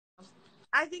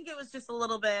I think it was just a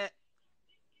little bit.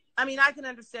 I mean, I can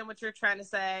understand what you're trying to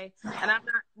say, and I'm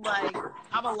not like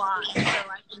I'm a lot, so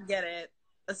I can get it.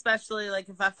 Especially like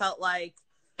if I felt like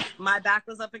my back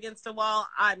was up against a wall,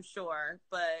 I'm sure,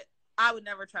 but I would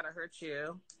never try to hurt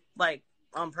you, like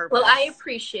on purpose. Well, I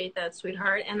appreciate that,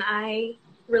 sweetheart, and I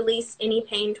release any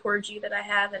pain towards you that I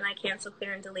have, and I cancel,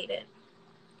 clear, and delete it.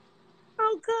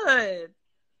 Oh, good.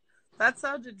 That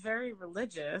sounded very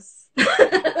religious.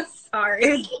 Sorry.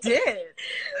 It did.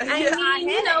 I mean,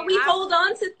 you know, we hold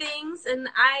on to things, and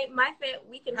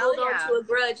we can hold on to a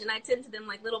grudge, and I tend to them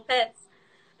like little pets.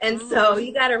 And so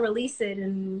you got to release it,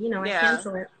 and, you know, I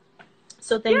cancel it.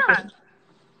 So thank you.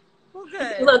 Well,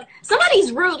 good. Look,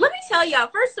 somebody's rude. Let me tell y'all,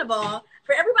 first of all,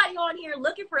 for everybody on here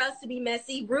looking for us to be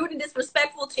messy, rude, and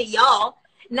disrespectful to y'all,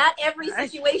 not every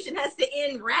situation has to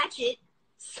end ratchet.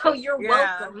 So you're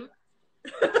welcome.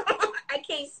 I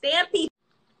can't stand people.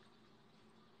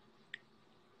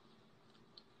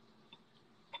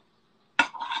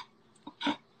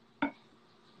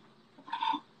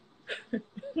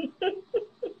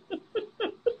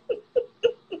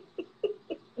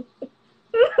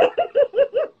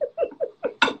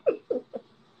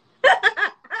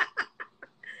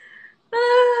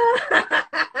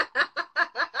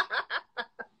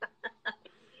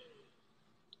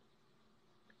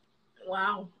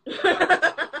 Wow.